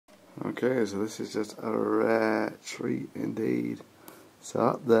Okay, so this is just a rare treat indeed. So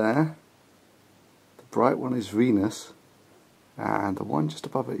up there, the bright one is Venus, and the one just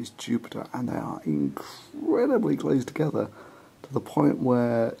above it is Jupiter, and they are incredibly close together to the point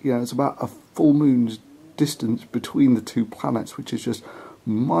where, you know, it's about a full moon's distance between the two planets, which is just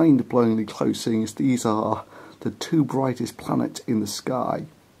mind-blowingly close, seeing as these are the two brightest planets in the sky.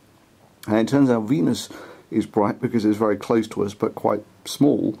 And it turns out Venus is bright because it's very close to us, but quite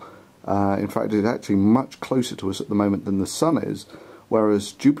small. In fact, it's actually much closer to us at the moment than the Sun is,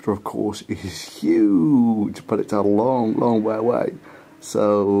 whereas Jupiter, of course, is huge, but it's a long, long way away.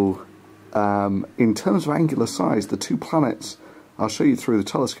 So, in terms of angular size, the two planets, I'll show you through the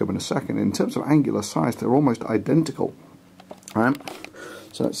telescope in a second, in terms of angular size, they're almost identical. Right?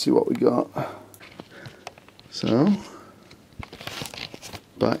 So let's see what we got. So,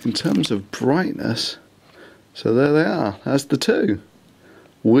 but in terms of brightness, so there they are, that's the two,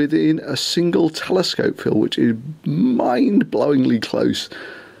 within a single telescope field, which is mind-blowingly close.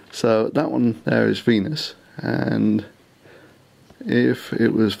 So that one there is Venus, and if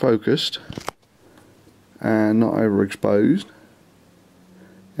it was focused and not overexposed,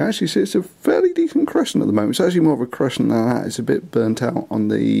 you actually see it's a fairly decent crescent at the moment. It's actually more of a crescent than that. It's a bit burnt out on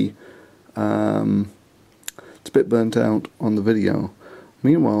the video.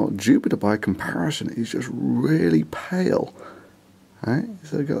 Meanwhile, Jupiter, by comparison, is just really pale. Right?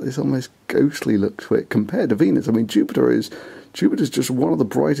 So it's got this almost ghostly look to it compared to Venus. I mean, Jupiter's just one of the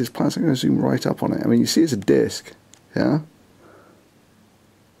brightest planets. I'm going to zoom right up on it. I mean, you see it's a disk, yeah?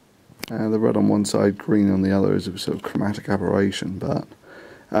 The red on one side, green on the other is a sort of chromatic aberration, but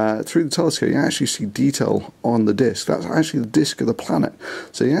through the telescope you actually see detail on the disk. That's actually the disk of the planet.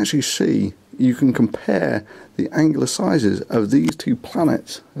 So you actually see, you can compare the angular sizes of these two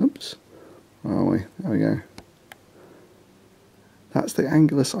planets. Oops, where are we? There we go. That's the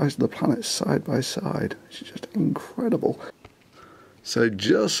angular size of the planets side by side, which is just incredible. So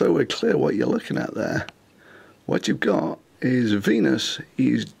just so we're clear what you're looking at there, what you've got is Venus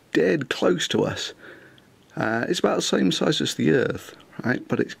is dead close to us. It's about the same size as the Earth, right?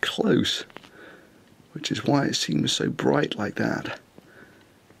 But it's close, which is why it seems so bright like that.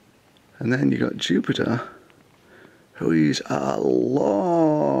 And then you've got Jupiter, who is a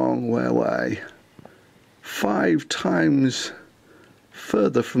long way away, 5 times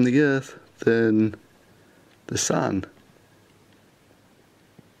further from the Earth than the Sun.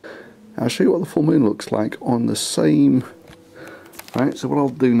 I'll show you what the full moon looks like on the same. Right, so what I'll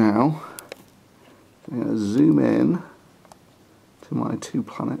do now, I'm going to zoom in to my two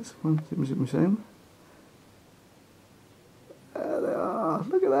planets. Zoom, zoom, zoom. There they are,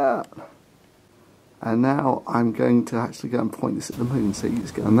 look at that. And now I'm going to actually go and point this at the moon, so you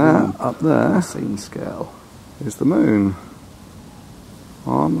just get, and that up there, same scale, is the moon.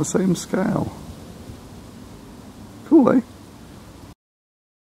 On the same scale. Cool, eh?